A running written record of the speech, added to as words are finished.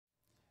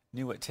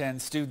New at 10,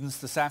 students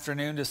this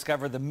afternoon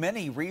discover the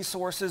many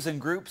resources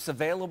and groups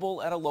available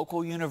at a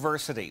local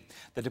university.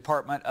 The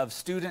Department of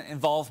Student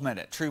Involvement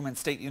at Truman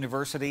State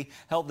University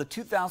held the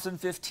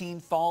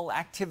 2015 Fall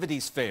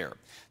Activities Fair.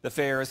 The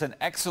fair is an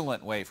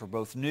excellent way for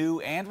both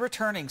new and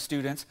returning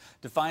students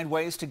to find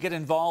ways to get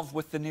involved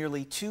with the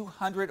nearly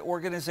 200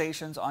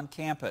 organizations on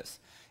campus.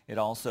 It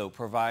also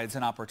provides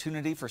an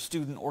opportunity for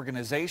student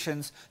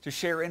organizations to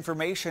share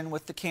information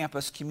with the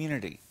campus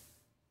community.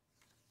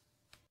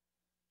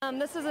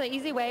 This is an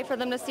easy way for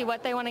them to see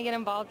what they want to get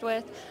involved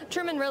with.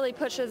 Truman really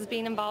pushes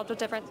being involved with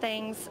different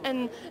things,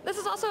 and this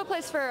is also a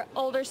place for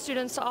older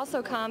students to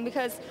also come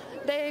because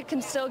they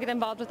can still get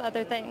involved with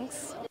other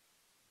things.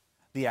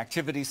 The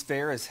activities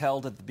fair is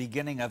held at the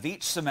beginning of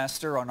each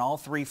semester on all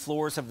 3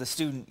 floors of the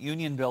Student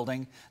Union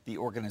building. The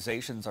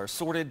organizations are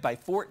sorted by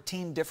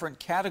 14 different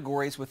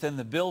categories within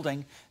the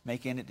building,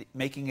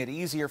 making it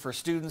easier for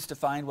students to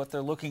find what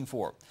they're looking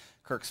for.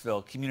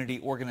 Kirksville community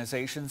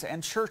organizations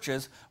and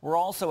churches were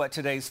also at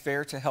today's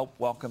fair to help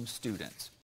welcome students.